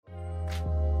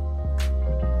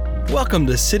Welcome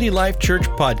to City Life Church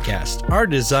Podcast. Our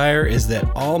desire is that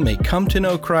all may come to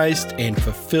know Christ and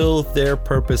fulfill their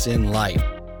purpose in life.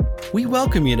 We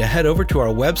welcome you to head over to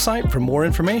our website for more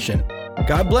information.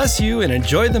 God bless you and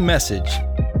enjoy the message.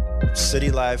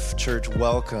 City Life Church,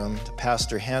 welcome to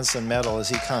Pastor Hansen Mettle as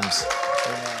he comes.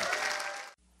 Amen.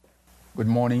 Good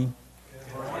morning.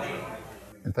 Good morning.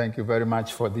 And thank you very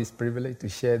much for this privilege to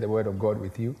share the Word of God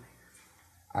with you.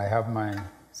 I have my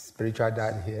spiritual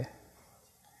dad here.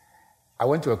 I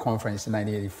went to a conference in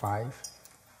 1985,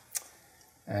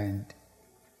 and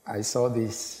I saw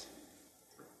this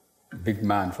big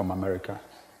man from America.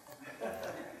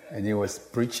 And he was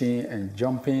preaching and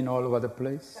jumping all over the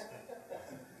place.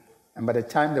 And by the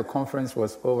time the conference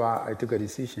was over, I took a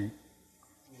decision,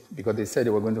 because they said they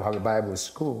were going to have a Bible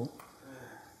school.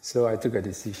 So I took a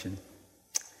decision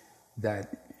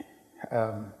that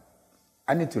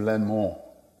I need to learn more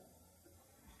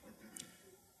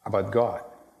about God.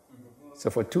 So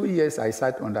for 2 years, I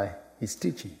sat under his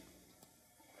teaching.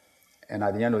 And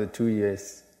at the end of the 2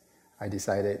 years, I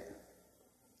decided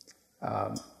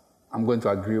I'm going to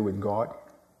agree with God,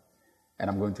 and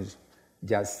I'm going to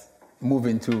just move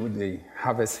into the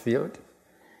harvest field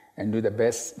and do the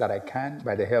best that I can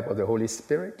by the help of the Holy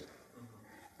Spirit.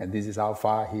 And this is how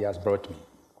far he has brought me.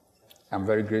 I'm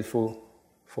very grateful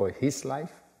for his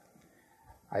life.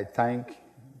 I thank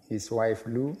his wife,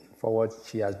 Lou, for what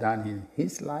she has done in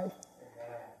his life.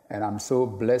 And I'm so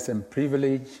blessed and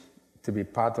privileged to be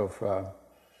part of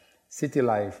City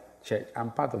Life Church.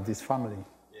 I'm part of this family.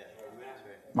 Yeah.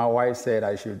 My wife said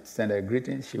I should send her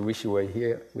greetings. She wished she were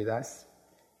here with us.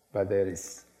 But there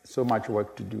is so much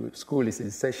work to do. School is in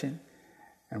session.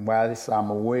 And while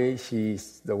I'm away,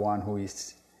 she's the one who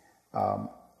is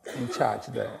in charge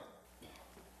there.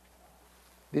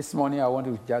 This morning, I want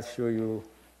to just show you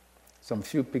some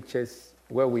few pictures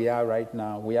where we are right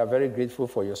now. We are very grateful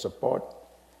for your support.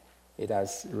 It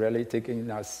has really taken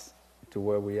us to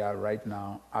where we are right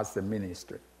now as a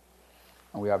ministry.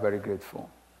 And we are very grateful.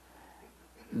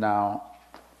 Now,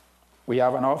 we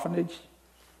have an orphanage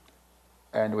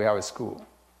and we have a school.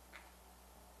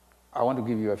 I want to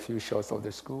give you a few shots of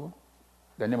the school.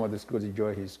 The name of the school is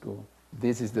Joy Hill School.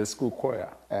 This is the school choir.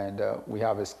 And we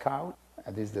have a scout.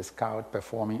 And this is the scout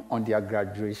performing on their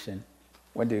graduation.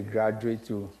 When they graduate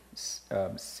to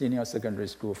senior secondary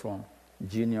school from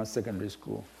junior secondary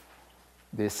school,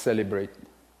 they celebrate.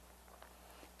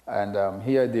 And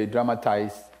here they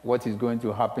dramatize what is going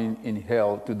to happen in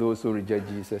hell to those who reject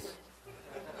Jesus.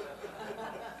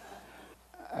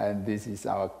 And this is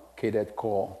our cadet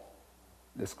corps,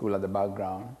 the school at the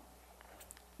background.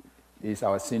 This is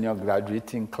our senior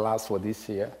graduating class for this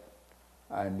year.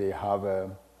 And they have a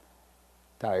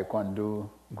taekwondo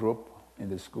group in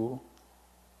the school.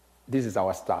 This is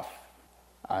our staff.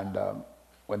 And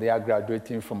when they are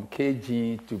graduating from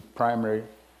KG to primary,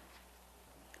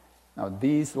 now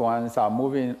these ones are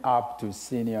moving up to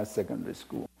senior secondary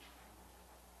school.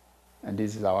 And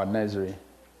this is our nursery.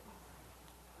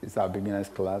 This is our beginners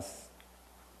class.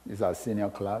 This is our senior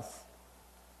class.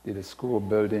 This is the school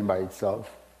building by itself.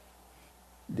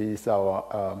 This is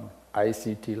our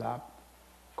ICT lab,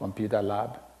 computer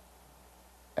lab.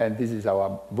 And this is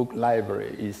our book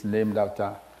library. It's named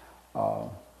after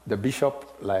the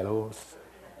Bishop Lilos.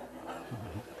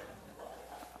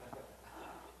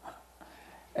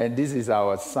 And this is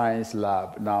our science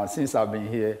lab. Now, since I've been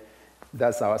here,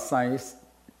 that's our science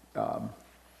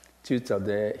tutor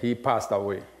there. He passed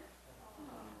away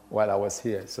while I was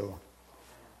here, so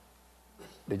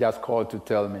they just called to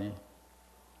tell me.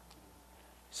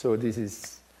 So this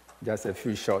is just a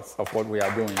few shots of what we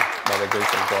are doing by the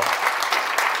grace of God.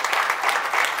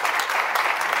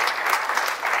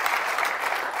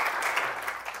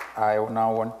 I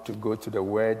now want to go to the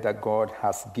word that God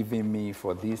has given me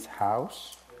for this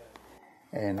house.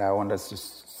 And I want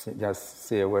us to just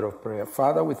say a word of prayer.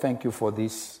 Father, we thank you for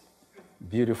this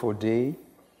beautiful day.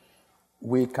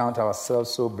 We count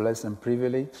ourselves so blessed and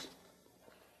privileged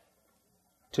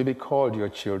to be called your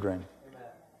children. Amen.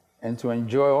 And to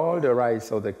enjoy all the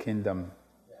rights of the kingdom.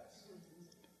 Yes.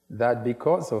 That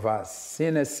because of us,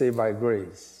 sinners saved by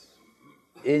grace,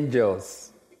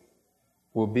 angels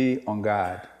will be on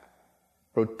guard,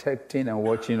 protecting and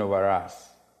watching over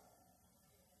us.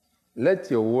 Let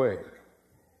your word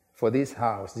for this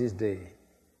house, this day,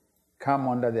 come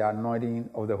under the anointing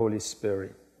of the Holy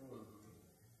Spirit.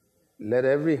 Let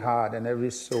every heart and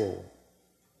every soul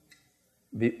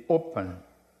be open,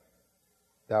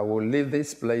 that will leave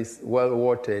this place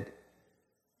well-watered,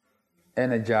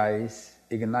 energized,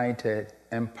 ignited,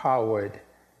 empowered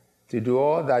to do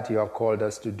all that you have called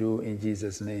us to do in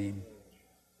Jesus' name.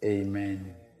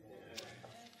 Amen.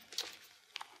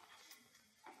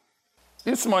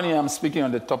 This morning I'm speaking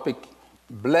on the topic,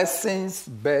 blessings,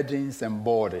 burdens, and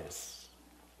borders.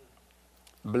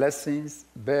 Blessings,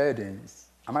 burdens.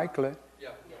 Am I clear?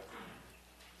 Yeah.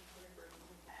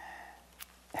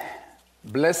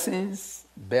 Blessings,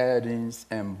 burdens,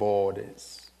 and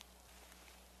borders.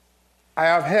 I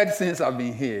have heard since I've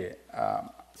been here,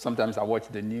 sometimes I watch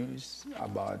the news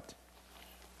about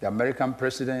the American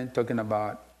president talking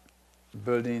about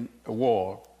building a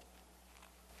wall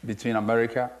between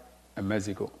America and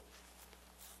Mexico.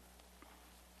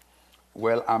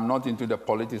 Well, I'm not into the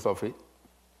politics of it,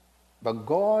 but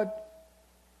God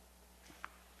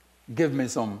gave me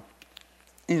some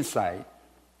insight,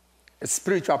 a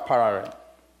spiritual parallel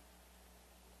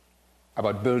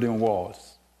about building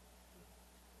walls.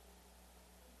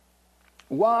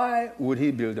 Why would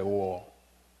he build a wall?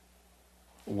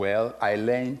 Well, I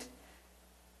learned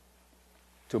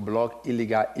to block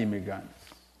illegal immigrants.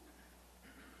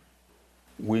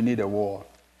 We need a wall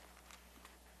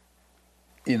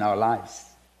in our lives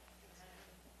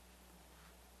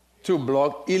to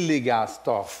block illegal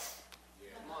stuff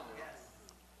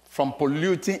from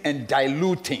polluting and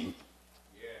diluting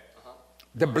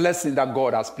the blessing that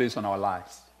God has placed on our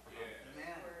lives.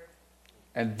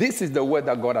 And this is the word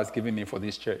that God has given me for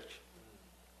this church.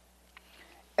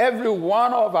 Every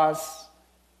one of us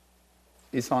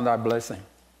is under blessing.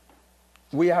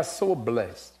 We are so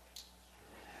blessed.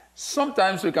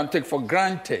 Sometimes we can take for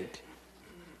granted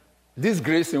this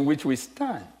grace in which we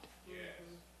stand.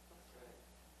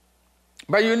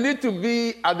 But you need to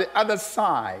be at the other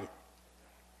side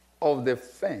of the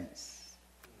fence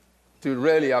to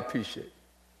really appreciate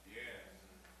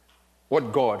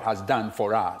what God has done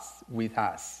for us, with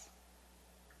us,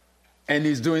 and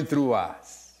is doing through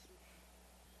us.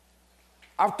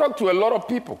 I've talked to a lot of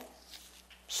people,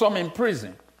 some in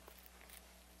prison,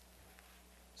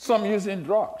 some using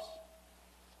drugs.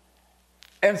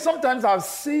 And sometimes I've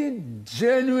seen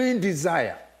genuine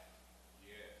desire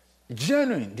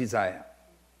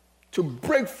to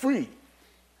break free.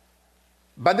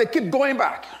 But they keep going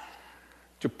back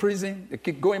to prison, they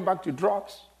keep going back to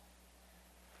drugs.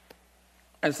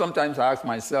 And sometimes I ask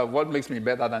myself, what makes me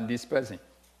better than this person?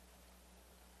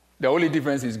 The only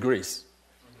difference is grace.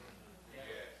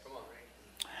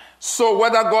 So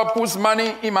whether God puts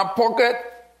money in my pocket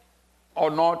or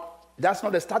not, that's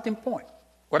not the starting point.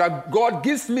 Whether God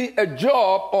gives me a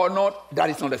job or not, that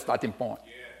is not the starting point.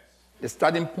 The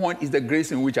starting point is the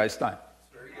grace in which I stand.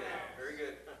 Very good. Very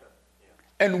good.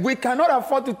 And we cannot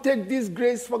afford to take this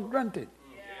grace for granted.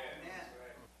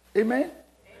 Amen?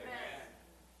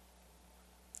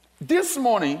 This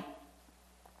morning,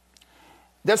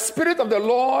 the Spirit of the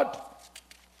Lord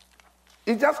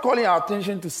is just calling our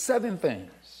attention to 7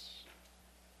 things.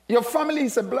 Your family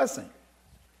is a blessing.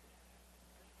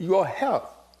 Your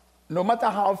health, no matter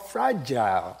how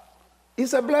fragile,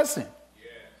 is a blessing.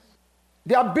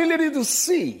 The ability to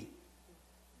see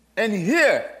and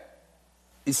hear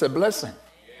is a blessing.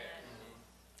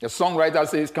 The songwriter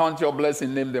says, count your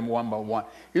blessings, name them one by one.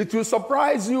 It will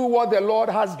surprise you what the Lord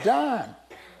has done.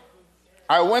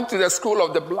 I went to the school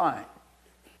of the blind.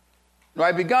 No,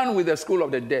 I began with the school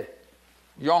of the deaf.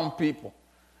 Young people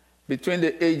between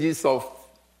the ages of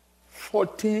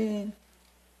 14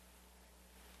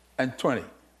 and 20.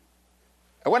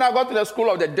 And when I got to the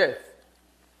school of the deaf,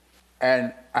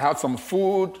 and I had some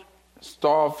food,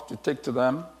 stuff to take to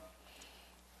them,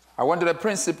 I went to the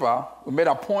principal. We made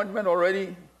an appointment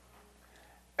already.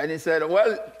 And he said,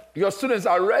 well, your students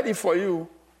are ready for you.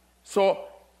 So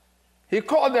he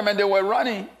called them and they were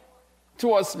running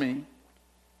towards me.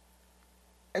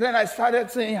 And then I started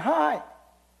saying, hi,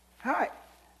 hi.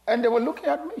 And they were looking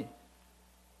at me.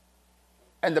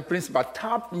 And the principal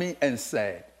tapped me and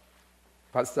said,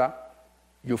 Pastor,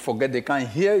 you forget they can't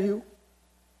hear you?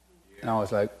 And I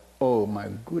was like, oh my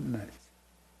goodness.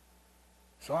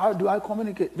 So how do I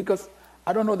communicate? Because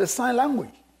I don't know the sign language.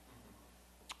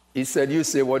 He said, you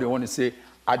say what you want to say.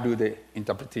 I do the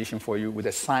interpretation for you with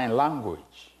the sign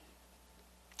language.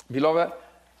 Beloved,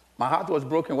 my heart was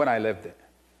broken when I left there.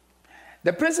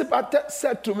 The principal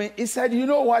said to me, he said, you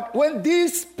know what? When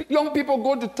these young people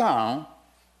go to town,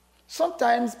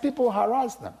 sometimes people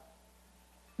harass them.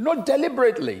 Not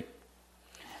deliberately,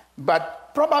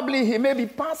 but probably he may be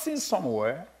passing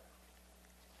somewhere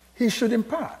he shouldn't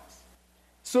pass.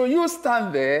 So you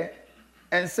stand there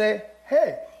and say,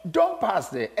 hey, don't pass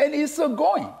there. And he's still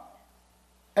going.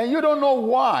 And you don't know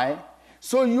why.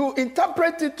 So you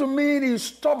interpret it to mean he's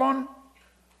stubborn,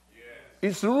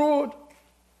 he's rude.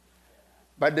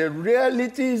 But the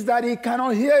reality is that he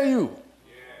cannot hear you.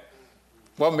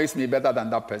 What makes me better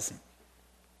than that person?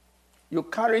 You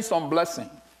carry some blessing.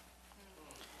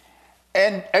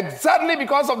 And exactly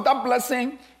because of that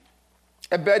blessing,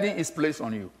 a burden is placed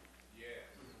on you. Yes.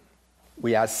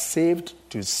 We are saved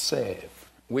to serve.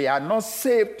 We are not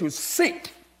saved to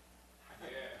sit.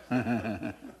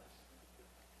 Yes.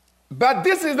 But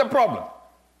this is the problem.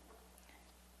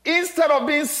 Instead of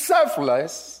being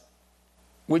selfless,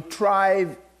 we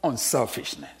thrive on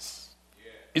selfishness.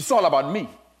 Yes. It's all about me.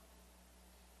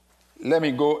 Let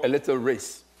me go a little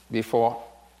race before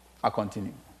I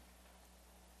continue.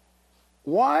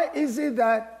 Why is it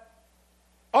that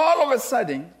all of a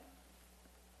sudden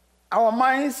our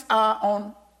minds are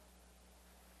on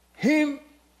him,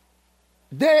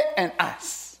 they, and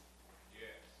us?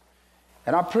 Yes.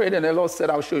 And I prayed and the Lord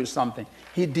said, I'll show you something.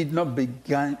 He did not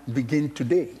begin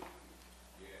today. Yes.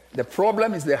 The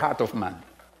problem is the heart of man.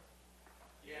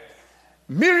 Yes.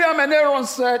 Miriam and Aaron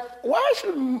said, why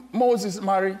should Moses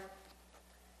marry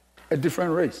a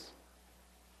different race?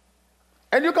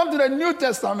 And you come to the New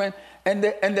Testament, and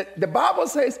the Bible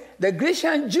says the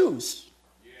Grecian Jews.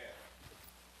 Yeah.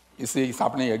 You see, it's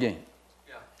happening again.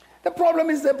 Yeah. The problem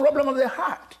is the problem of the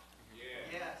heart. Yeah.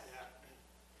 Yes.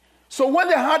 So when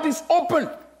the heart is open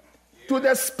to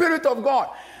the Spirit of God,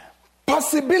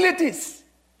 possibilities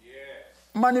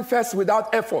manifest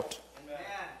without effort. Amen.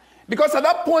 Because at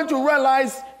that point you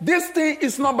realize this thing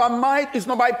is not by might, it's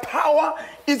not by power,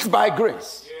 it's by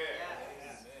grace. Yeah.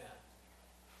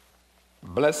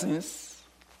 Blessings,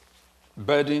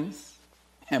 burdens,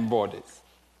 and borders.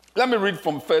 Let me read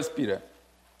from 1 Peter.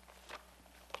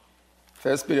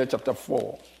 1 Peter chapter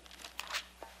 4.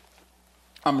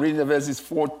 I'm reading the verses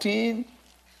 14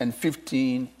 and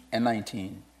 15 and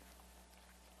 19.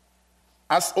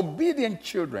 As obedient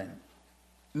children,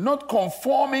 not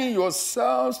conforming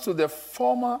yourselves to the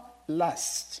former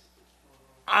lust,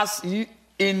 as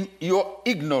in your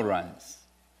ignorance,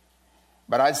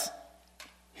 but as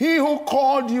he who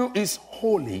called you is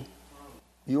holy,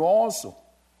 you also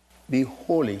be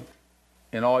holy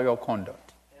in all your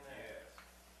conduct. Amen.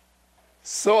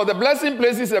 So the blessing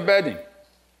places a burden.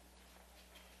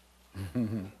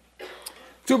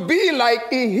 To be like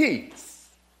he is.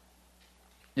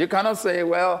 You cannot say,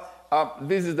 well,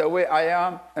 this is the way I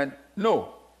am. And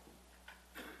no.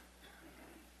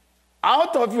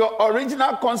 Out of your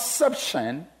original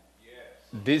conception, yes,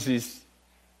 this is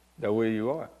the way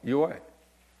you are. You are.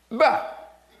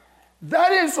 But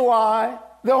that is why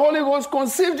the Holy Ghost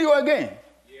conceived you again.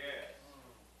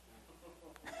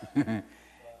 Yes.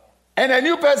 And a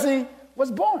new person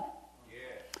was born. Yes.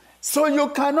 So you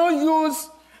cannot use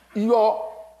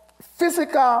your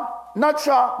physical,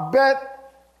 natural birth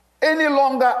any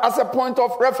longer as a point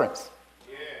of reference.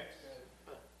 Yes.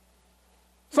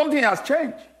 Something has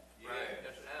changed. Yes.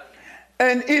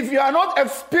 And if you are not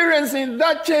experiencing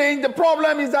that change, the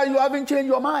problem is that you haven't changed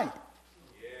your mind.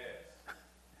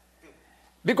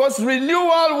 Because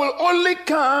renewal will only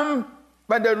come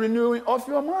by the renewing of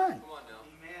your mind. Come on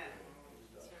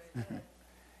now. Amen.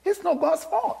 It's not God's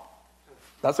fault.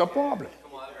 That's a problem.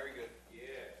 Come on, very good.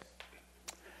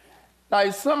 Yes. Now,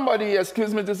 if somebody,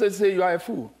 excuse me to say you are a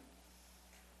fool,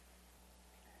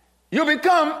 you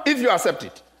become if you accept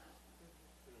it.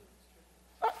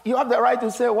 You have the right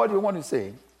to say what you want to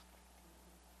say.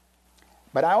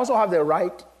 But I also have the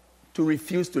right to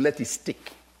refuse to let it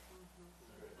stick.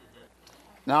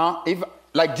 Now, if,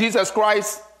 like Jesus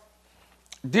Christ,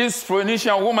 this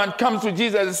Phoenician woman comes to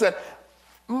Jesus and said,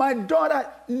 my daughter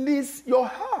needs your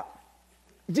help.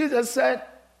 Jesus said,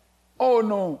 oh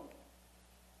no,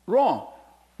 wrong.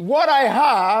 What I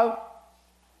have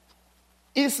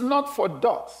is not for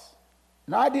dogs.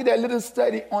 Now, I did a little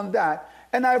study on that,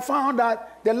 and I found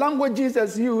that the language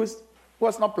Jesus used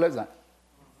was not pleasant.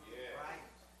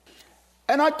 Yeah.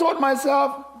 And I told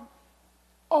myself,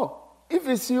 oh, if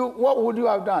it's you, what would you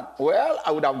have done? Well,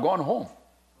 I would have gone home,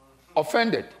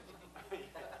 offended.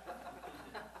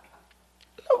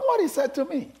 Look what he said to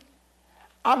me.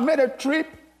 I made a trip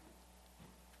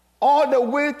all the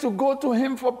way to go to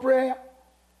him for prayer,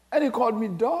 and he called me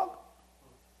dog.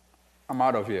 I'm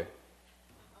out of here.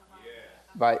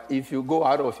 But if you go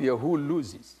out of here, who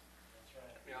loses?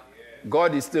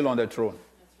 God is still on the throne.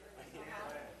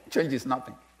 Changes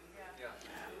nothing.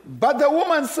 But the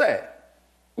woman said,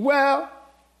 well,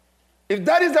 if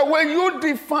that is the way you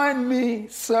define me,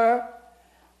 sir,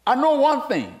 I know one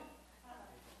thing.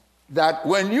 That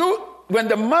when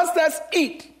the masters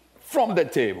eat from the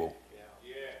table,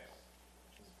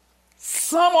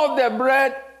 some of the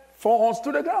bread falls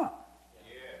to the ground.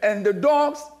 And the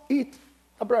dogs eat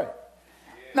the bread.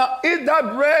 Now, if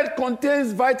that bread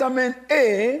contains vitamin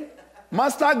A,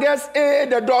 master gets A,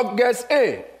 the dog gets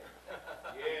A.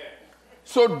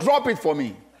 So drop it for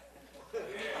me.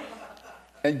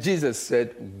 And Jesus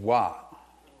said, wow.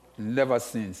 Never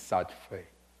seen such faith.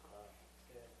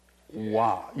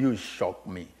 Wow, you shocked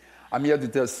me. I'm here to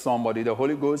tell somebody the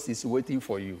Holy Ghost is waiting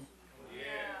for you.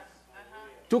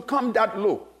 To come that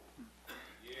low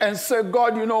and say,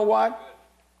 God, you know what?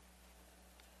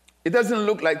 It doesn't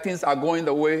look like things are going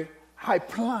the way I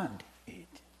planned it.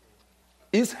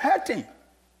 It's hurting.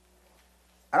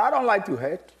 And I don't like to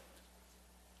hurt.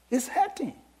 It's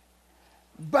hurting.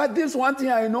 But this one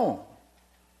thing I know,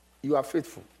 you are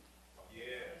faithful. Yes.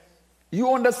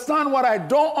 You understand what I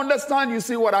don't understand. You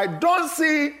see what I don't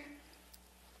see.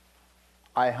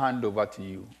 I hand over to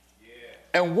you.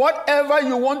 And whatever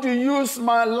you want to use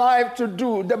my life to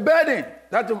do, the burden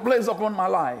that you place upon my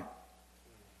life,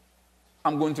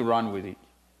 I'm going to run with it.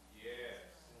 Yes.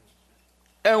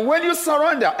 And when you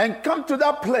surrender and come to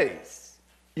that place,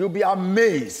 you'll be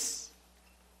amazed.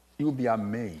 You'll be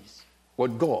amazed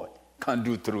what God can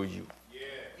do through you.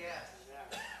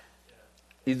 Yes.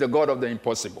 He's the God of the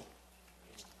impossible.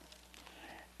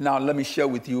 Now, let me share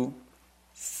with you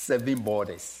 7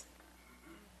 borders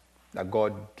that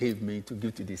God gave me to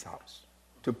give to this house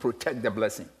to protect the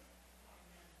blessing.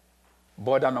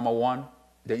 Border number 1,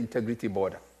 the integrity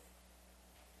border.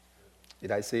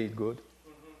 Did I say it good?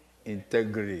 Mm-hmm.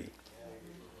 Integrity.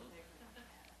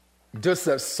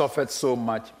 Joseph suffered so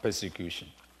much persecution.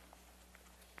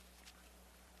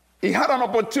 He had an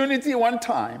opportunity one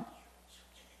time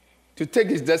to take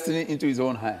his destiny into his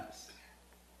own hands.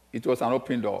 It was an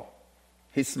open door.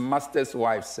 His master's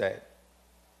wife said,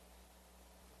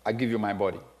 I give you my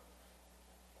body.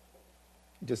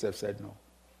 Joseph said no.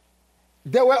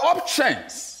 There were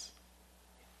options.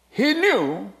 He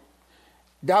knew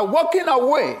that walking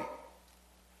away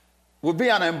would be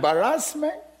an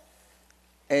embarrassment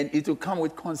and it would come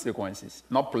with consequences,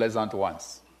 not pleasant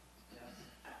ones.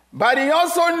 But he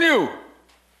also knew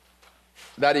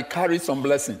that he carried some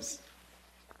blessings.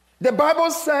 The Bible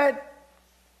said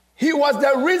he was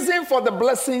the reason for the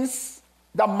blessings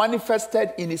that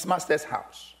manifested in his master's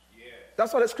house.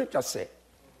 That's what the scripture said.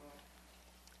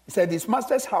 It said his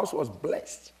master's house was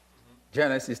blessed.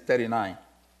 Genesis 39,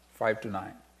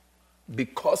 5-9.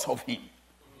 Because of him.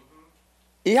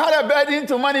 He had a burden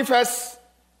to manifest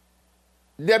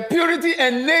the purity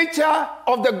and nature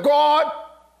of the God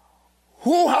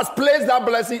who has placed that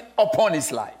blessing upon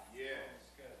his life.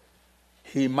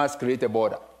 He must create a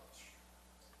border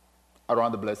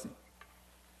around the blessing.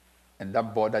 And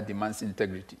that border demands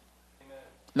integrity. Amen.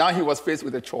 Now he was faced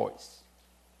with a choice.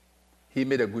 He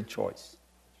made a good choice.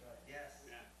 Yes.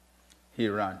 He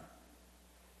ran.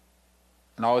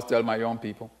 And I always tell my young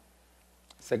people,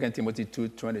 2 Timothy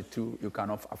 2:22, you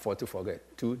cannot afford to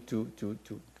forget.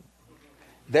 2:2.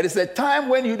 There is a time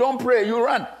when you don't pray, you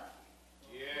run.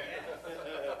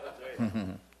 Yeah.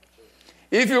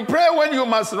 If you pray when you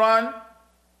must run,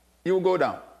 you will go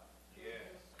down. Yeah.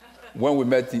 When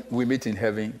we meet in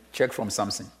heaven, check from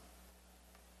Samson.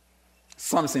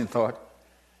 Samson thought,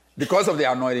 because of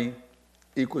the anointing,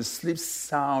 he could sleep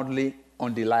soundly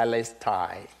on Delilah's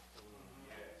thigh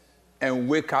and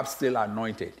wake up still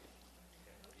anointed.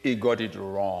 He got it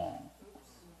wrong.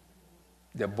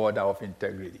 The border of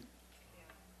integrity.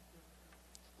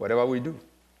 Whatever we do,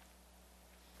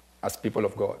 as people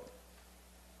of God,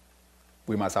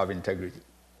 we must have integrity.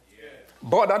 Yeah.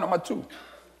 Border number 2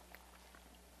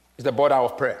 is the border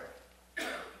of prayer.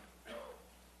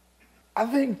 I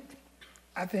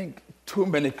think too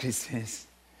many Christians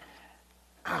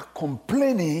are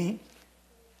complaining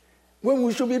when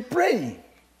we should be praying.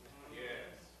 Yes.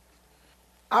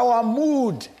 Our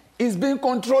mood is being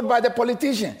controlled by the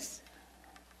politicians.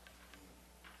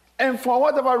 And for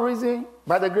whatever reason,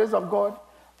 by the grace of God,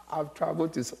 I've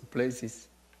traveled to some places.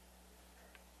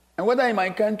 And whether in my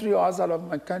country or outside of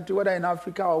my country, whether in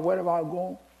Africa or wherever I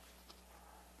go,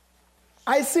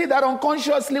 I see that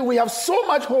unconsciously we have so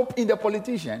much hope in the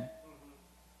politician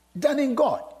than in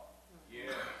God.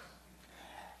 Yes.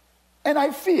 And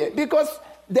I fear because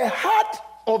the heart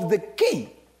of the king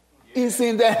is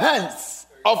in the hands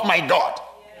of my God.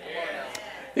 Yes.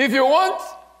 If you want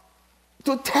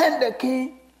to turn the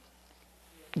king,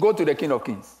 go to the King of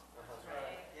Kings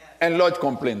and lodge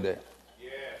complaint there.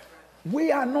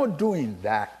 We are not doing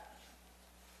that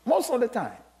most of the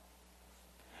time.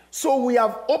 So we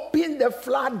have opened the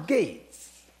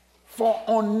floodgates for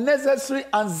unnecessary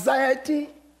anxiety,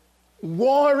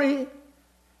 worry,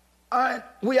 and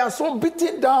we are so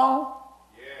beaten down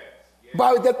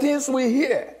by the things we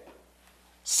hear.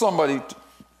 Somebody,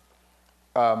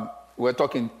 we're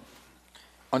talking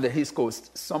on the East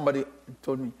Coast, somebody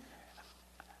told me,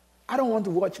 I don't want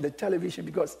to watch the television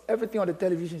because everything on the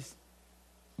television is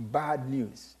bad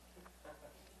news.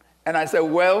 And I said,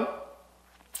 well,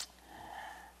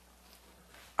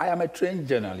 I am a trained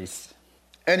journalist.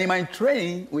 And in my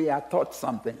training, we were taught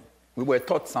something.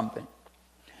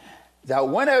 That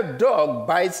when a dog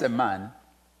bites a man,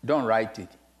 don't write it.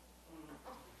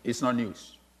 It's not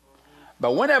news.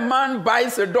 But when a man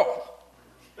bites a dog,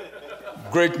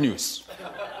 great news.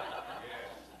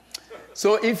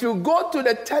 So if you go to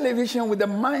the television with the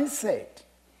mindset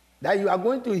that you are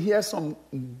going to hear some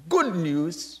good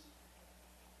news,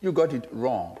 you got it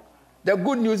wrong. The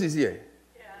good news is here.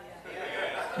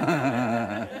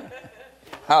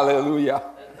 Hallelujah.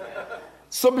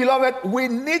 So, beloved, we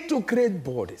need to create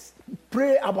borders.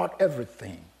 Pray about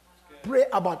everything. Pray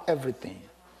about everything.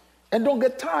 And don't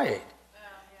get tired.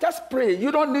 Just pray.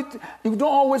 You don't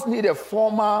always need a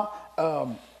formal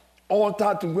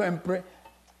altar to go and pray.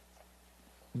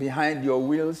 Behind your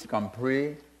wheels, you can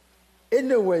pray.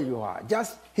 Anywhere you are,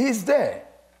 He's there.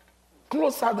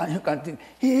 Closer than you can think.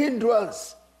 He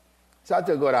dwells. So I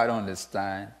tell God, I don't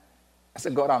understand. I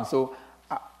said, God, I'm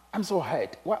so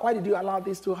hurt. Why did you allow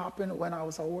this to happen when I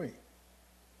was away?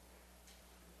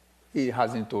 He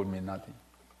hasn't told me nothing.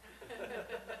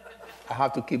 I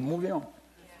have to keep moving on.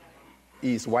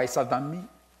 He is wiser than me.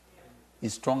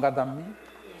 He's stronger than me.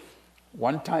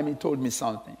 One time he told me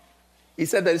something. He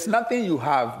said, there is nothing you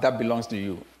have that belongs to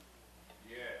you.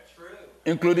 Yeah, true.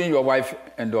 Including your wife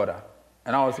and daughter.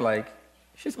 And I was like,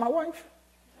 she's my wife.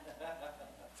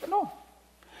 I said, no.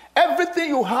 Everything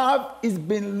you have is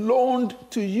been loaned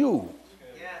to you.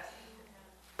 Yes.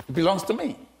 It belongs to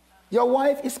me. Your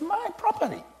wife is my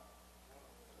property.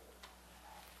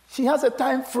 She has a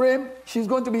time frame. She's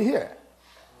going to be here.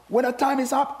 When the time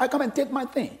is up, I come and take my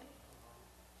thing.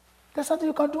 There's nothing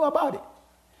you can do about it.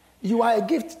 You are a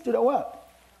gift to the world.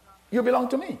 You belong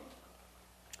to me.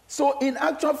 So in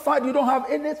actual fact, you don't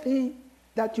have anything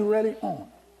that you really own.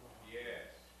 Yes.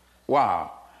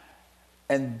 Wow.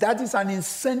 And that is an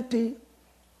incentive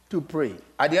to pray.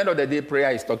 At the end of the day,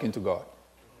 prayer is talking to God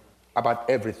about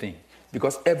everything,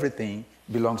 because everything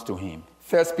belongs to Him.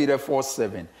 1 Peter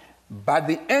 4:7. But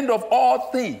the end of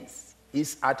all things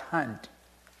is at hand.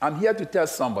 I'm here to tell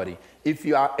somebody, if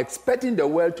you are expecting the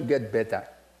world to get better,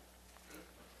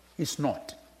 it's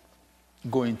not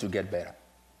going to get better.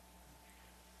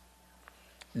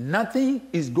 Nothing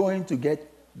is going to get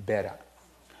better.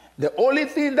 The only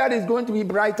thing that is going to be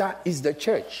brighter is the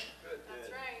church.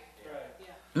 That's right.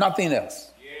 Yeah. Nothing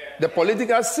else. Yeah. The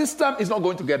political system is not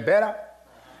going to get better.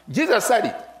 Jesus said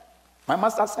it. My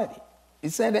master said it. He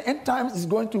said the end times is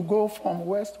going to go from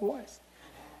west to west.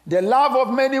 The love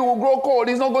of many will grow cold.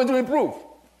 It's not going to improve.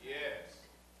 Yes.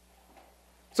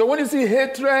 So when you see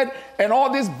hatred and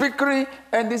all this bickering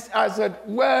and this, I said,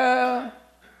 well,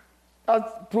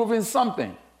 that's proving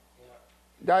something.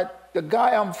 That the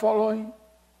guy I'm following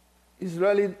is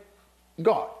really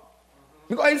God.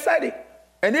 Because he said it.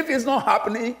 And if it's not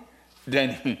happening,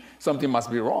 then something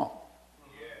must be wrong.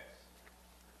 Yes.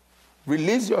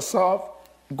 Release yourself,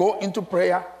 go into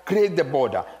prayer, create the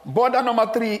border. Border number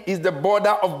 3 is the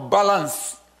border of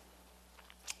balance.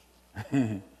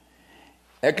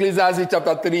 Ecclesiastes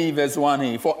chapter 3, verse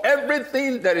 1. For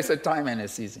everything there is a time and a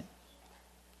season.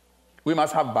 We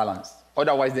must have balance.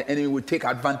 Otherwise the enemy will take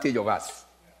advantage of us.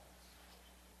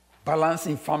 Balance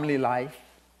in family life,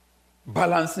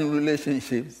 balance in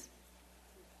relationships.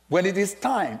 When it is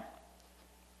time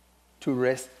to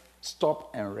rest, stop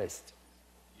and rest.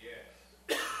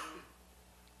 Yes.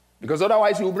 Because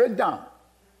otherwise you will break down.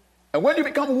 And when you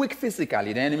become weak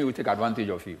physically, the enemy will take advantage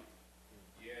of you.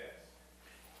 Yes.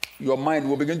 Your mind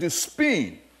will begin to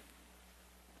spin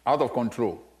out of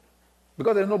control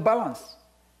because there's no balance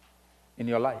in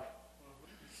your life.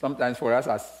 Sometimes for us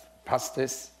as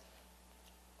pastors,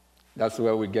 that's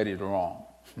where we get it wrong.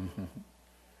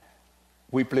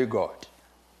 We play God.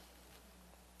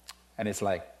 And it's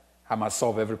like, I must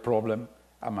solve every problem.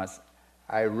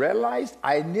 I realized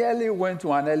I nearly went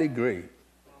to an early grave.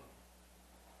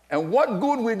 And what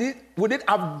good would it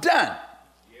have done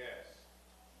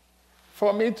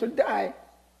for me to die?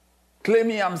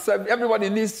 Claiming I'm serving. Everybody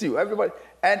needs you. Everybody.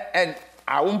 And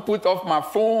I won't put off my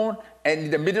phone. And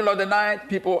in the middle of the night,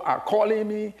 people are calling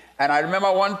me. And I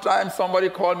remember one time somebody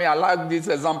called me. I like this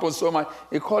example so much.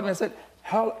 He called me and said,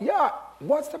 hell, yeah,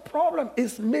 what's the problem?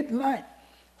 It's midnight.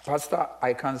 Pastor,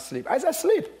 I can't sleep. I said,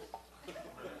 sleep.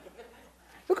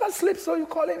 You can't sleep, so you're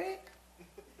calling me?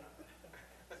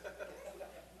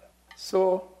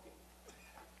 So,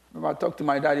 I talked to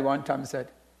my daddy one time and said,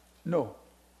 no,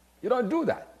 you don't do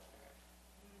that.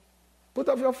 Put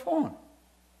off your phone.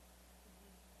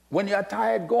 When you are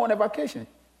tired, go on a vacation.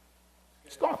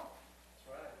 Stop.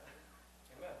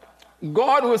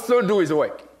 God will still do his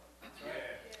work.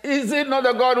 Is it not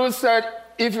the God who said,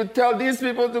 if you tell these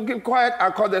people to keep quiet, I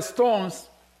call the stones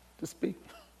to speak.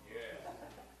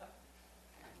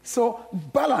 So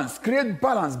balance, create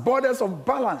balance, borders of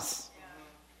balance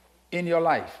in your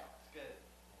life.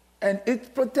 And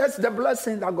it protects the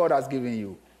blessing that God has given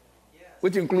you,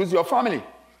 which includes your family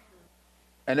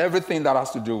and everything that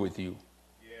has to do with you.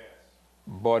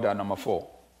 Border number 4.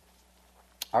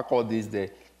 I call this the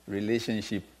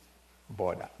relationship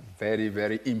border. Very,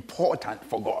 very important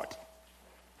for God.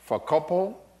 For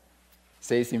couple,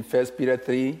 says in 1 Peter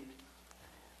 3,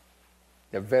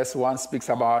 the verse 1 speaks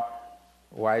about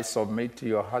why submit to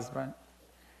your husband.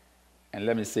 And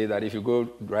let me say that if you go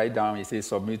right down, it says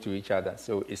submit to each other.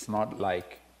 So it's not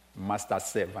like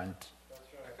master-servant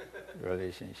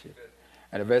relationship.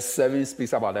 And verse 7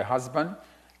 speaks about the husband.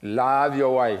 Love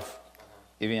your wife,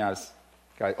 even as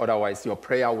otherwise your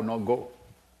prayer will not go.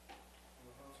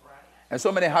 And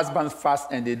so many husbands fast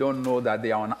and they don't know that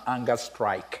they are on anger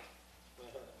strike.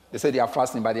 They say they are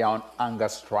fasting, but they are on anger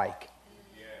strike.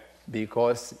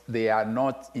 Because they are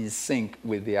not in sync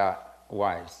with their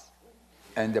wives.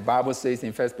 And the Bible says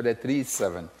in 1 Peter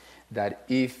 3:7 that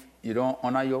if you don't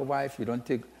honor your wife, you don't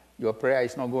take, your prayer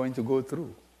is not going to go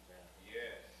through.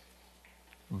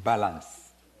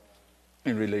 Balance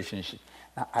in relationship.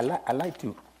 Now, I like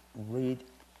to read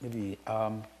maybe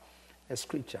a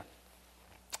scripture.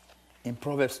 In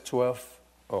Proverbs 12,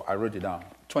 I wrote it down,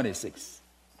 26.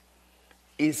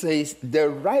 It says, the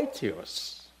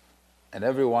righteous, and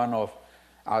every one of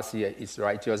us here is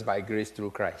righteous by grace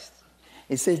through Christ.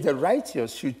 It says the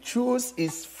righteous should choose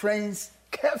his friends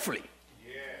carefully.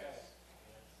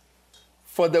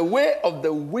 For the way of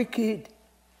the wicked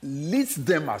leads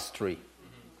them astray.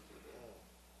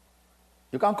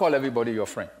 You can't call everybody your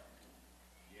friend.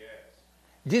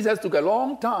 Jesus took a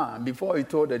long time before he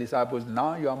told the disciples,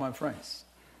 now you are my friends.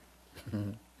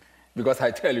 Because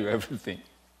I tell you everything.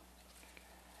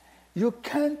 You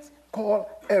can't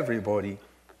call everybody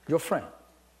your friend.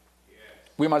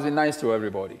 We must be nice to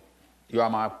everybody. We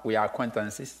are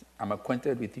acquaintances. I'm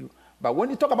acquainted with you. But when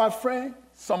you talk about friend,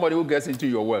 somebody who gets into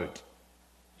your world.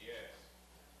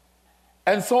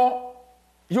 And so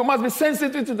you must be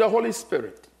sensitive to the Holy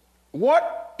Spirit.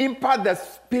 What impact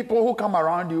does people who come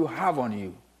around you have on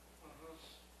you?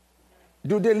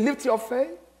 Do they lift your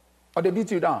faith or they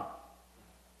beat you down?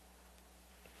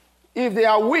 If they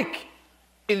are weak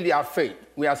in their faith,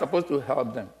 we are supposed to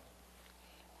help them.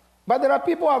 But there are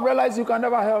people who have realized you can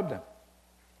never help them.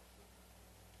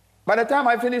 By the time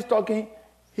I finish talking,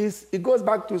 he goes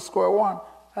back to square one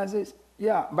and says,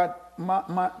 yeah, but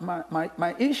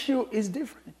my issue is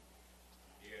different.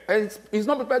 He's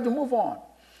not prepared to move on.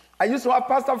 I used to have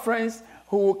pastor friends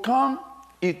who would come.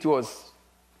 It was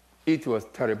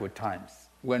terrible times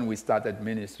when we started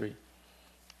ministry.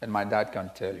 And my dad can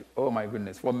tell you, oh my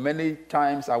goodness, for many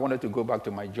times I wanted to go back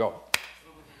to my job.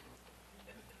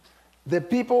 The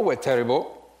people were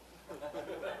terrible.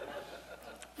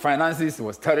 Finances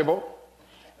was terrible.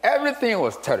 Everything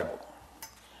was terrible.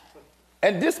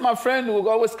 And this, my friend, would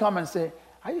always come and say,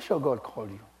 are you sure God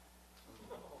called you?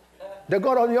 The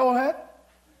God of your head?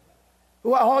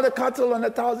 Who are all the cattle on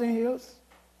 1,000 hills?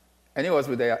 And he was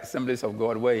with the Assemblies of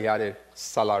God where he had a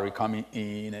salary coming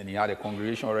in and he had a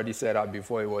congregation already set up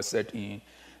before he was set in.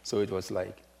 So it was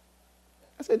like,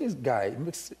 I said, this guy, it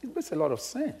makes a lot of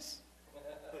sense.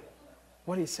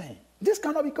 What he's saying. This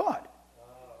cannot be God.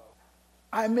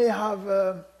 I may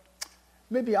have,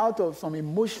 maybe out of some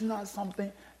emotional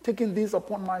something, taken this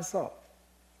upon myself.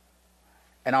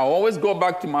 And I always go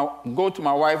to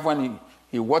my wife when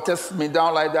he waters me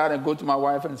down like that and go to my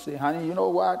wife and say, honey, you know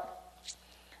what?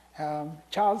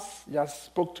 Charles just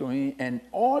spoke to me and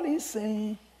all he's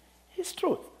saying is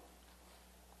truth.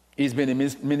 He's been in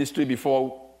ministry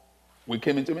before we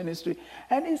came into ministry.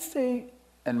 And he's saying,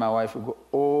 and my wife will go,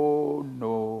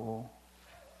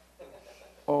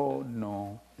 oh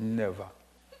no, never.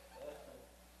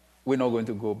 We're not going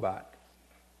to go back.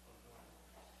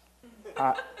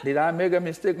 Did I make a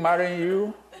mistake marrying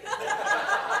you?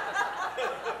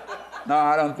 No,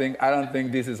 I don't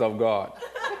think this is of God.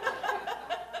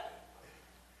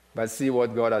 But see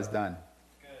what God has done.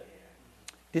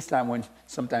 This time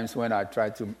sometimes when I try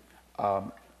to,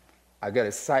 I get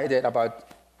excited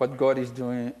about what God is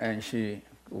doing, and she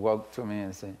walked to me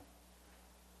and said,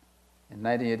 in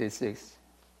 1986,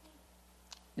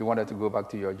 you wanted to go back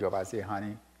to your job. I say,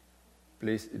 honey,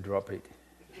 please drop it.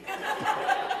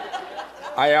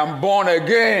 I am born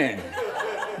again.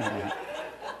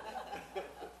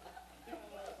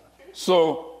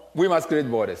 So we must create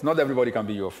borders. Not everybody can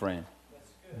be your friend.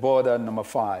 Border number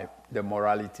 5, the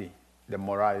morality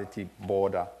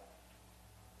border.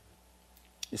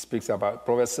 It speaks about,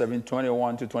 Proverbs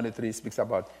 7:21-23 speaks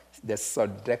about the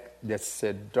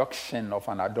seduction of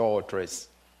an adulteress.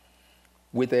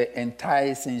 With her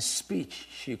enticing speech,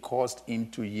 she caused him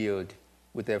to yield.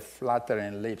 With her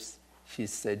flattering lips, she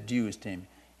seduced him.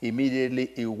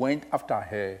 Immediately he went after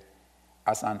her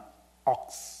as an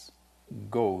ox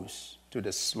goes to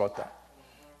the slaughter,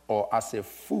 or as a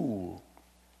fool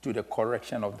to the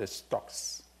correction of the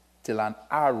stocks, till an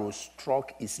arrow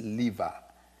struck his liver.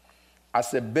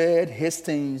 As a bird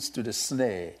hastens to the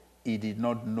snare, he did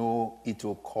not know it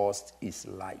will cost his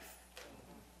life.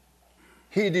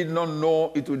 He did not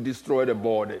know it will destroy the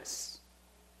borders.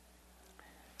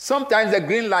 Sometimes the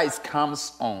green light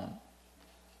comes on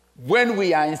when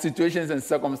we are in situations and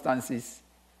circumstances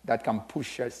that can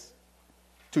push us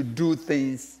to do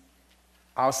things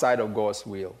outside of God's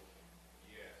will.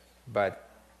 But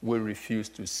we refuse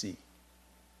to see.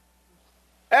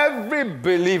 Every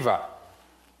believer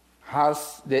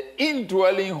has the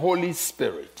indwelling Holy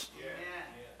Spirit.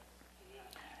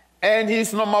 And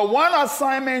his number one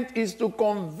assignment is to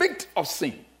convict of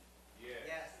sin.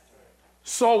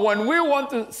 So when we want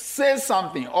to say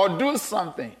something or do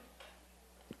something,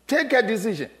 take a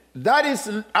decision that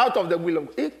is out of the will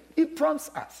of God, it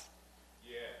prompts us.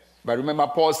 But remember,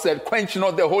 Paul said, quench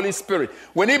not the Holy Spirit.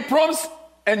 When he prompts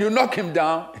and you knock him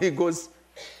down, he goes,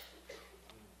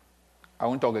 I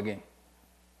won't talk again.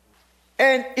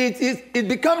 And it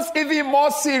becomes even more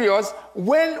serious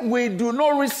when we do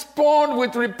not respond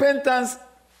with repentance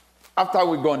after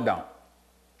we've gone down.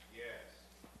 Yes.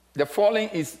 The falling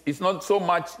is not so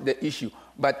much the issue,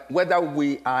 but whether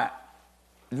we are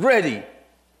ready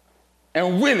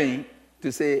and willing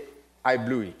to say, I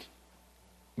blew it.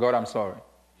 God, I'm sorry.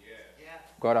 Yes.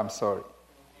 God, I'm sorry.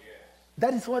 Yes.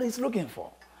 That is what he's looking for.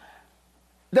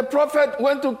 The prophet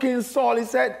went to King Saul. He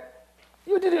said,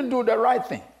 you didn't do the right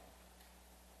thing.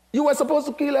 You were supposed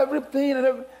to kill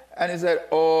everything. And he said,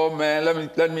 oh, man,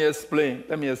 let me explain.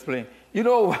 You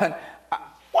know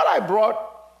what I brought,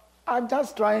 I'm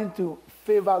just trying to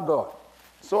favor God.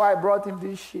 So I brought him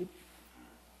this sheep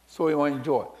so he will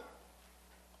enjoy.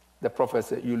 The prophet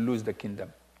said, you lose the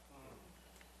kingdom.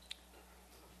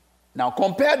 Now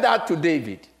compare that to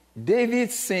David.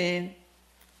 David's sin,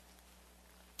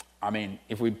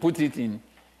 if we put it in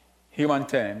human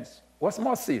terms, was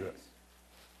more serious.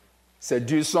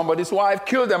 Seduce somebody's wife,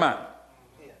 kill the man.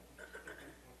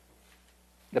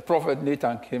 The prophet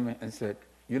Nathan came in and said,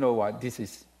 you know what, this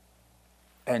is.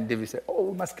 And David said, oh,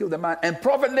 we must kill the man. And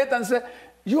prophet Nathan said,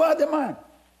 you are the man.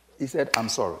 He said, I'm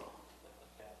sorry.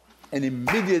 And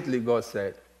immediately God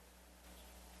said,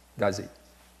 that's it.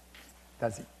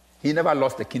 He never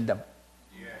lost the kingdom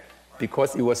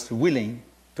because he was willing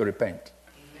to repent.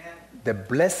 Amen. The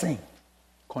blessing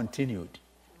continued.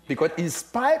 Because in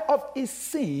spite of his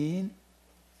sin,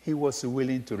 he was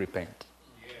willing to repent.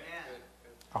 Yeah.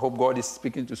 I hope God is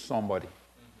speaking to somebody.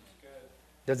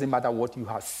 Doesn't matter what you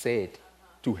have said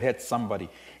to hurt somebody.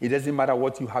 It doesn't matter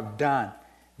what you have done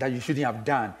that you shouldn't have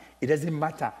done. It doesn't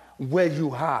matter where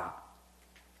you are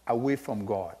away from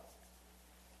God.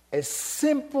 A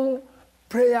simple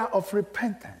prayer of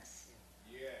repentance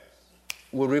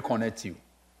will reconnect you.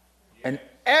 And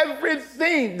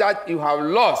everything that you have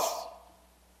lost,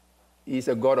 he is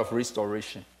a God of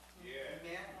restoration. Yes.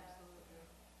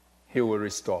 He will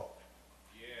restore.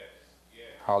 Yes.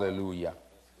 Hallelujah.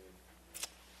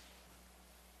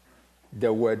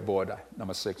 The word border,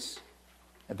 number 6.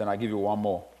 And then I'll give you one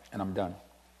more, and I'm done.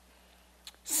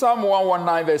 Psalm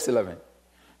 119, verse 11.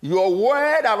 Your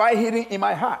word have I hidden in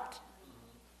my heart,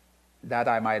 that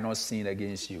I might not sin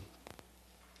against you.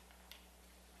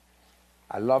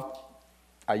 I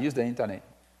use the internet,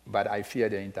 but I fear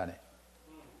the internet.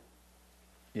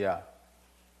 Yeah.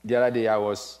 The other day I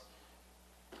was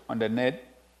on the net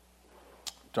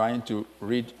trying to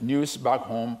read news back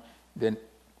home. Then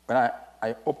when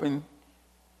I opened,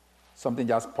 something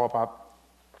just popped up.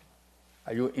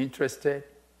 Are you interested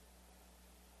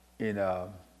in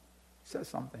said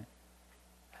something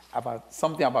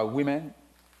about women,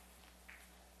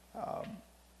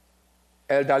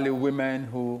 elderly women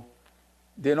who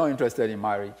they're not interested in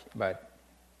marriage, but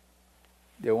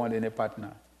they want any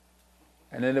partner.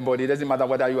 And anybody, it doesn't matter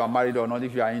whether you are married or not,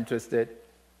 if you are interested,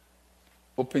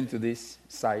 open to this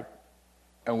site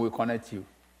and we'll connect you.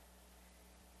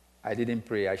 I didn't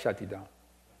pray, I shut it down.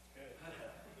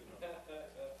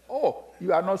 Oh,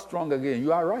 you are not strong again.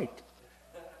 You are right.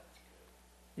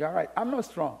 You are right. I'm not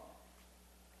strong.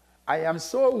 I am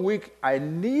so weak, I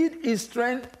need his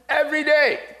strength every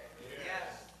day.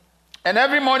 Yes. And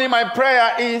every morning my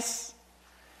prayer is,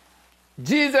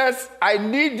 Jesus, I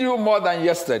need you more than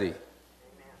yesterday.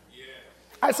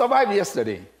 I survived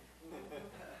yesterday.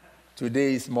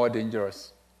 today is more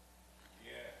dangerous.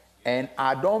 And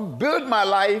I don't build my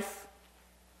life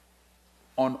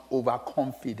on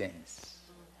overconfidence.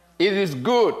 It is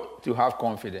good to have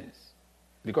confidence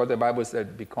because the Bible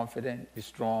said, be confident, be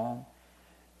strong.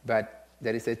 But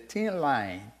there is a thin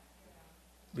line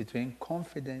between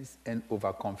confidence and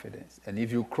overconfidence. And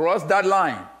if you cross that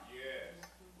line,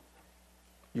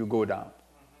 you go down.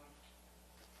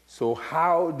 So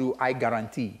how do I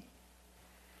guarantee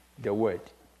the word?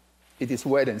 It is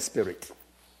word and spirit.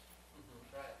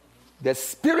 The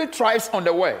spirit thrives on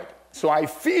the word. So I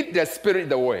feed the spirit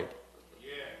the word.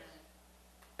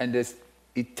 And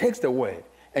it takes the word.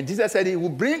 And Jesus said he will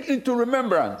bring into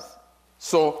remembrance.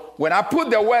 So when I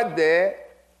put the word there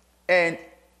and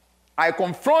I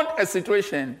confront a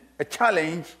situation, a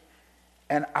challenge,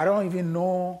 and I don't even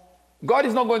know, God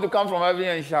is not going to come from heaven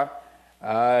and shout,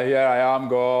 here I am,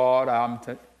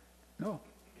 God, no.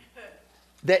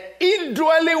 The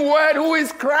indwelling word who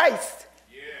is Christ.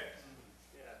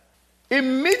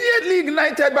 Immediately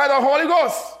ignited by the Holy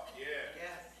Ghost.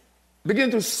 Begin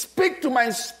to speak to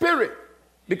my spirit.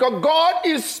 Because God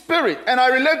is spirit. And I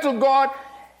relate to God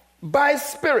by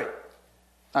spirit.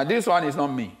 And this one is not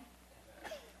me.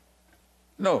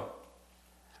 No.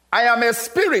 I am a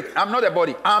spirit. I'm not a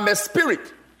body. I'm a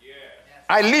spirit.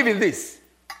 I live in this.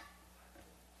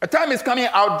 A time is coming,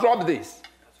 I'll drop this.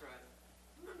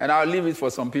 And I'll leave it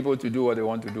for some people to do what they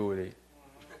want to do with it.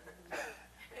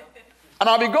 And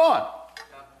I'll be gone.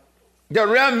 The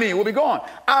real me will be gone.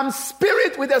 I'm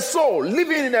spirit with a soul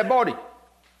living in a body.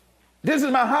 This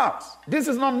is my house. This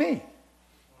is not me.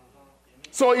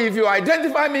 So if you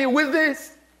identify me with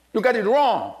this, you get it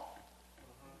wrong.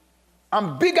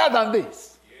 I'm bigger than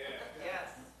this.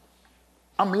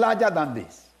 I'm larger than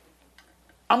this.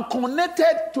 I'm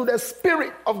connected to the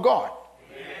Spirit of God.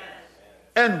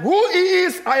 And who He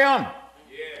is, I am.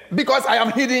 Because I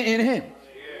am hidden in Him.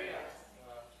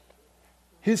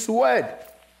 His word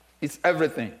is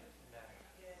everything.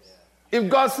 If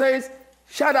God says,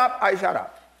 shut up, I shut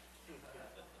up.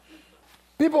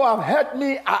 People have hurt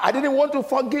me. I didn't want to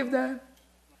forgive them.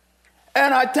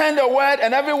 And I turn the word,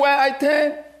 and everywhere I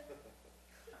turn,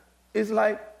 it's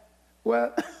like,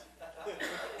 well,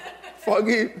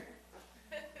 forgive.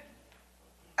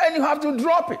 And you have to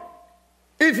drop it.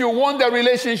 If you want the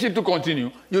relationship to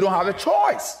continue, you don't have a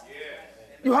choice.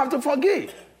 You have to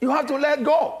forgive. You have to let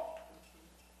go.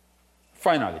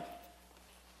 Finally,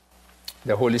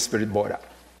 the Holy Spirit border.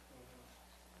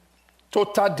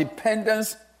 Total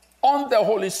dependence on the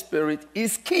Holy Spirit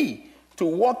is key to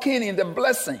walking in the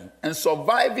blessing and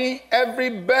surviving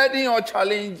every burden or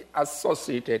challenge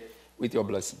associated with your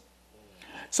blessing.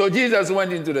 So Jesus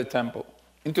went into the temple,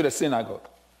 into the synagogue.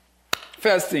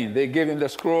 First thing, they gave him the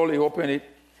scroll, he opened it.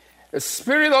 The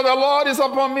Spirit of the Lord is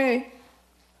upon me.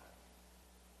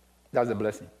 That's the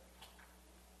blessing.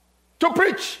 To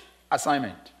preach,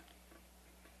 assignment.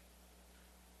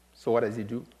 So what does he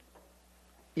do?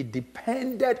 He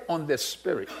depended on the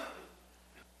Spirit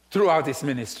throughout his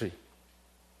ministry.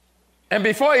 And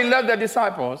before he left the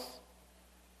disciples,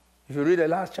 if you read the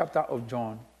last chapter of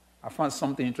John, I found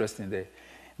something interesting there.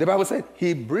 The Bible said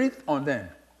he breathed on them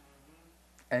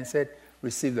and said,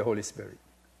 receive the Holy Spirit.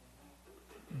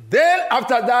 Then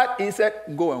after that, he said,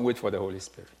 go and wait for the Holy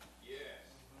Spirit.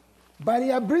 But he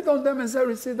had breathed on them and said,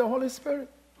 receive the Holy Spirit.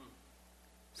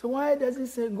 So why does he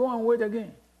say, go and wait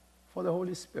again for the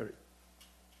Holy Spirit?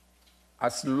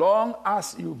 As long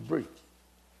as you breathe,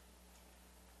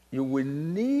 you will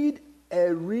need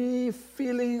a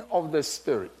refilling of the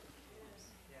Spirit.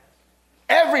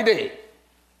 Every day,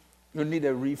 you need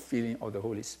a refilling of the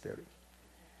Holy Spirit.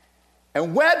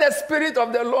 And where the Spirit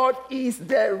of the Lord is,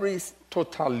 there is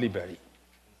total liberty.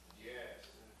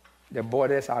 The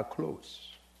borders are closed.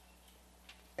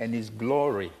 And His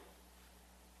glory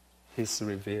is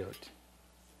revealed.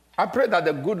 I pray that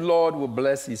the good Lord will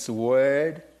bless His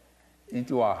word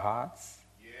into our hearts.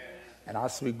 And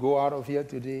as we go out of here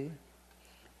today,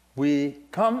 we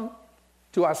come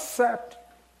to accept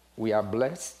we are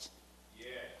blessed.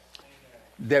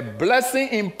 The blessing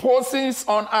imposes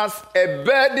on us a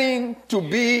burden to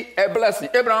be a blessing.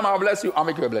 Abraham, I'll bless you, I'll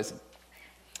make you a blessing.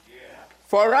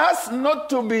 For us not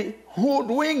to be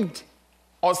hoodwinked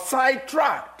or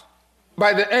sidetracked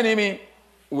by the enemy,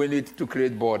 we need to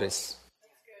create borders.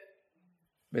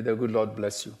 May the good Lord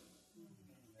bless you.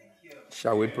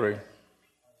 Shall we pray?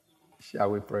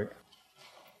 Shall we pray?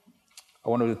 I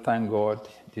want to thank God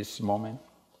this moment.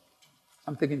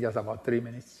 I'm taking just about 3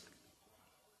 minutes.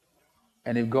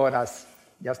 And if God has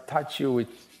just touched you with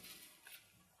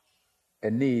a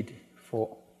need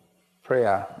for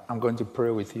prayer, I'm going to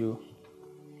pray with you.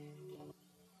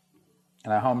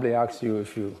 And I humbly ask you,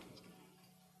 if you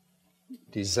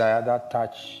desire that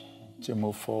touch to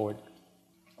move forward.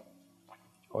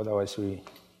 Otherwise, we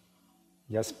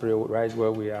just pray right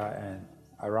where we are and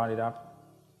I round it up.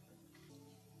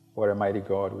 What a mighty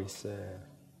God we serve.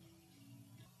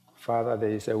 Father, there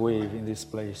is a wave in this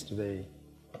place today.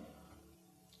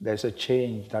 There's a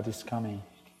change that is coming.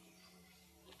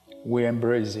 We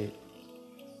embrace it.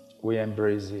 We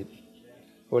embrace it.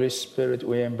 Holy Spirit,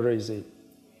 we embrace it.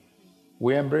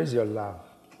 We embrace your love.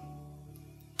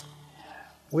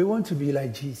 We want to be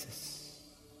like Jesus.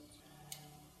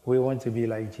 We want to be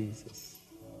like Jesus.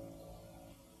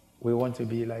 We want to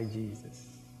be like Jesus.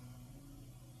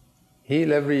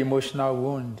 Heal every emotional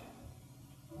wound.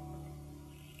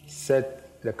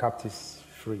 Set the captives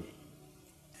free.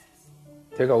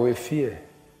 Take away fear,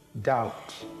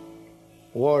 doubt,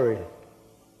 worry.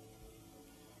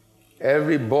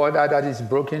 Every border that is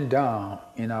broken down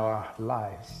in our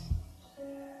lives.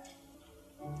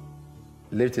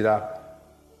 Lift it up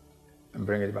and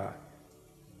bring it back.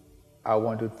 I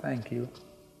want to thank you,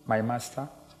 my Master,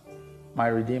 my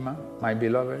Redeemer, my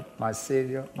Beloved, my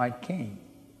Savior, my King,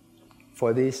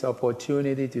 for this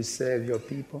opportunity to serve your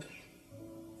people,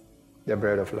 the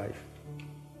bread of life.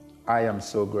 I am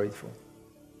so grateful.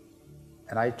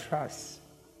 And I trust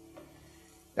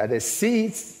that the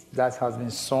seeds that has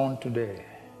been sown today,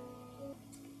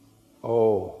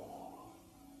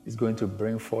 is going to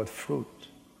bring forth fruit.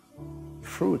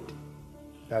 Fruit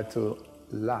that will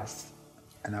last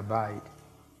and abide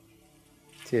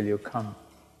till you come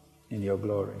in your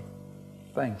glory.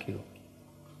 Thank you.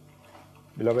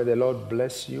 Beloved, the Lord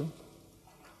bless you.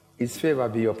 His favor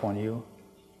be upon you.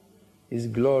 His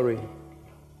glory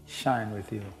shine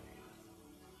with you.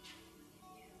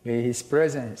 May His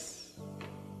presence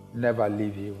never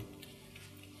leave you.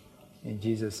 In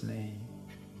Jesus' name,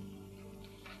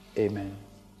 amen.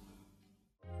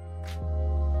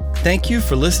 Thank you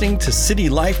for listening to City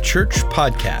Life Church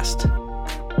Podcast.